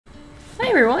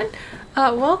everyone.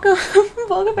 Welcome,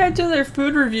 welcome back to another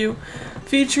food review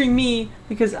featuring me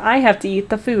because I have to eat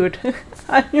the food.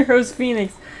 I'm your host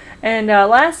Phoenix, and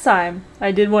last time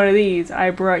I did one of these, I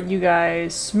brought you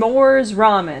guys s'mores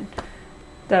ramen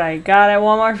that I got at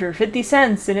Walmart for 50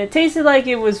 cents, and it tasted like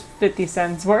it was 50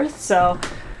 cents worth. So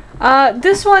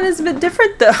this one is a bit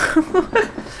different though.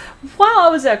 While I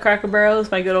was at Cracker Barrel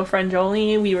with my good old friend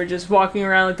Jolene, we were just walking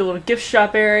around like the little gift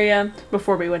shop area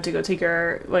before we went to go take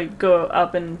our, go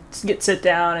up and sit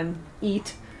down and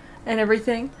eat and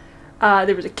everything.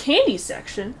 There was a candy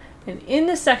section, and in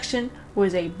the section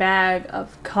was a bag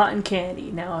of cotton candy.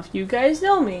 Now, if you guys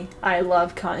know me, I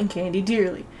love cotton candy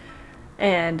dearly.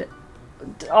 And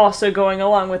also going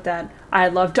along with that, I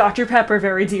love Dr. Pepper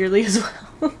very dearly as well.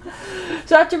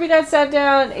 So after we got sat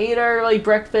down, ate our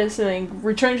breakfast, and then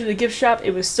returned to the gift shop,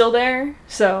 it was still there.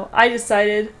 So I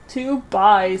decided to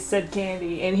buy said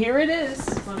candy, and here it is.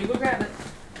 Let me go grab it.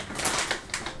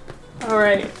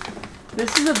 Alright,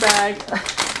 this is a bag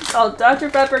called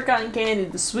Dr. Pepper Cotton Candy,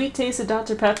 the sweet taste of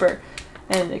Dr. Pepper,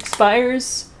 and it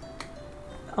expires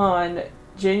on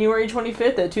January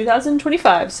 25th of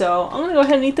 2025. So I'm gonna go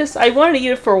ahead and eat this. I wanted to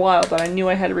eat it for a while, but I knew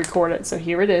I had to record it, so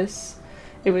here it is.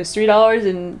 It was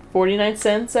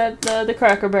 $3.49 at the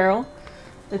Cracker Barrel.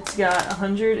 It's got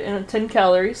 110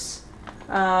 calories,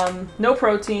 no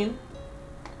protein.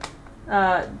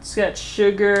 It's got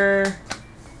sugar,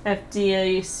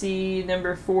 FDAC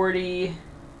number 40,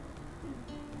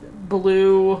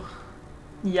 blue,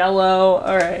 yellow.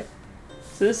 Alright,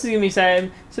 so this is gonna be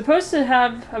exciting. Supposed to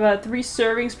have about 3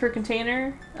 servings per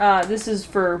container. This is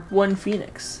for 1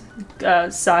 Phoenix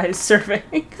size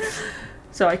serving.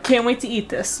 So I can't wait to eat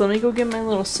this. Let me go get my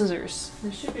little scissors.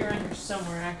 They should be around here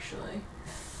somewhere, actually.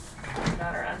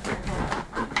 Not around here. Hold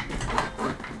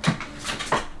on.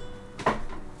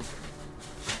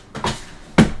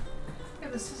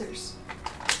 Get the scissors.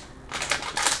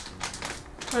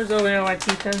 I was opening all my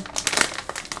teeth in.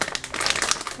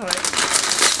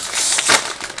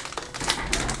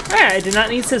 Alright, I did not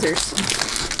need scissors.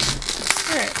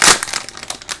 Alright.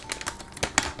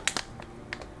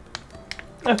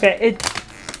 Okay,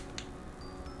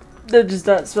 that does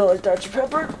not smell like Dr.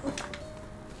 Pepper.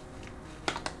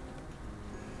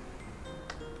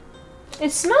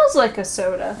 It smells like a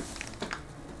soda,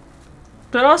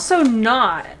 but also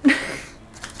not.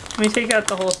 Let me take out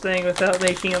the whole thing without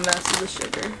making a mess of the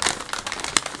sugar.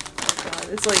 Oh God,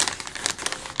 it's like...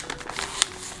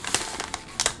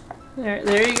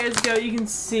 There you guys go. You can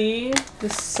see the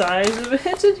size of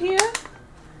it in here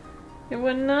and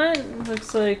whatnot. It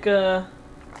looks like a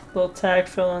little tag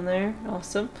fill in there.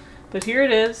 Awesome. But here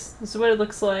it is. This is what it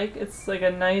looks like. It's like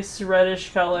a nice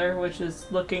reddish color, which is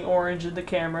looking orange in the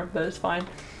camera, but it's fine.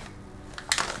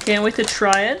 Can't wait to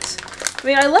try it. I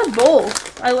mean, I love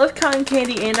both. I love cotton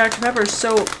candy and Dr. Pepper,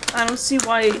 so I don't see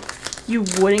why you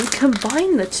wouldn't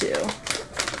combine the two.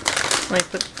 Let me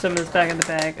put some of this back in the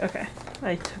bag. Okay.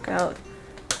 I took out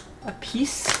a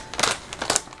piece.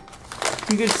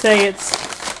 You could say it's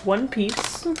 1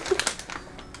 piece.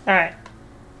 Alright.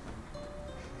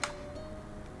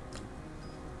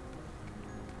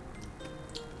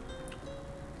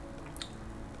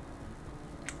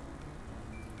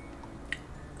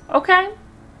 Okay.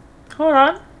 Hold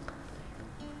on.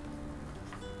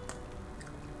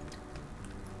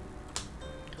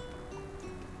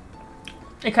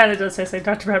 It kind of does taste like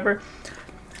Dr. Pepper.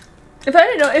 If I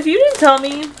didn't know, if you didn't tell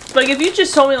me, if you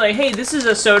just told me, hey, this is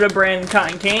a soda brand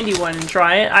cotton candy one and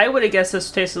try it, I would have guessed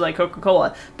this tasted like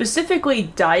Coca-Cola. Specifically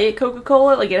Diet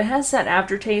Coca-Cola. It has that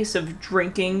aftertaste of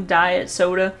drinking diet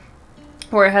soda,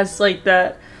 where it has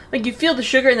that, you feel the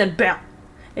sugar and then bam,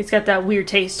 it's got that weird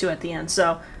taste to it at the end.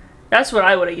 So that's what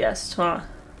I would have guessed. Hold on.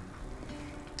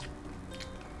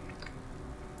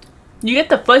 You get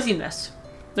the fuzziness,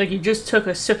 you just took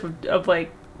a sip of a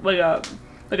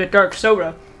dark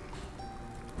soda.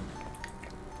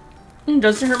 It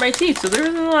doesn't hurt my teeth, so there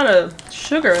isn't a lot of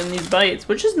sugar in these bites,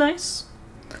 which is nice.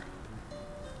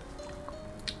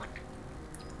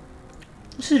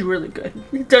 This is really good.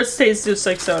 It does taste just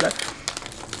like soda.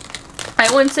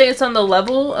 I wouldn't say it's on the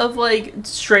level of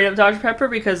straight up Dr. Pepper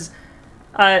because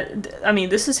I mean,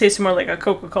 this is tasting more like a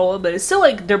Coca-Cola, but it's still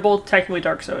they're both technically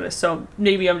dark sodas, so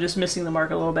maybe I'm just missing the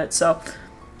mark a little bit. So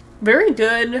very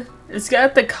good. It's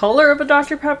got the color of a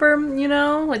Dr. Pepper, you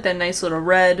know, that nice little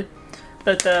red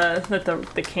that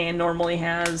the can normally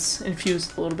has, infused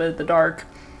with a little bit of the dark.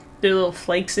 There are little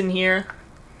flakes in here.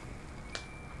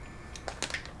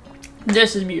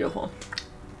 This is beautiful.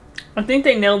 I think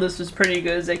they nailed this as pretty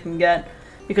good as they can get,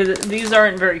 because these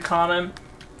aren't very common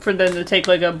for them to take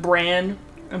a brand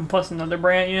and plus another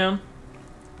brand, you know.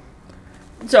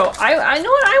 So I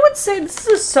know what I would say this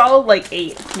is a solid, like,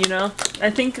 8, you know? I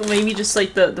think maybe just,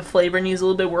 like, the flavor needs a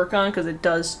little bit of work on, because it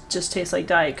does just taste like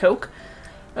Diet Coke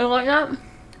and whatnot.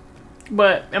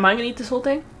 But, am I gonna eat this whole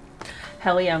thing?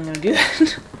 Hell yeah, I'm gonna do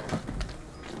that.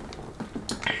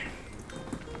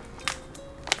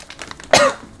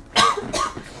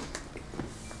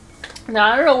 Now,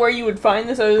 I don't know where you would find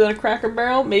this other than a Cracker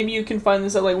Barrel. Maybe you can find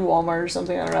this at, like, Walmart or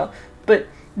something, I don't know. But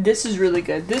this is really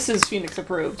good. This is Phoenix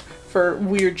approved for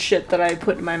weird shit that I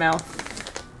put in my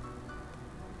mouth.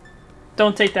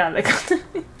 Don't take that.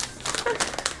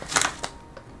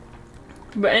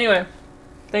 But anyway,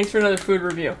 thanks for another food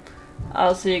review.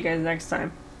 I'll see you guys next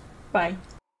time. Bye.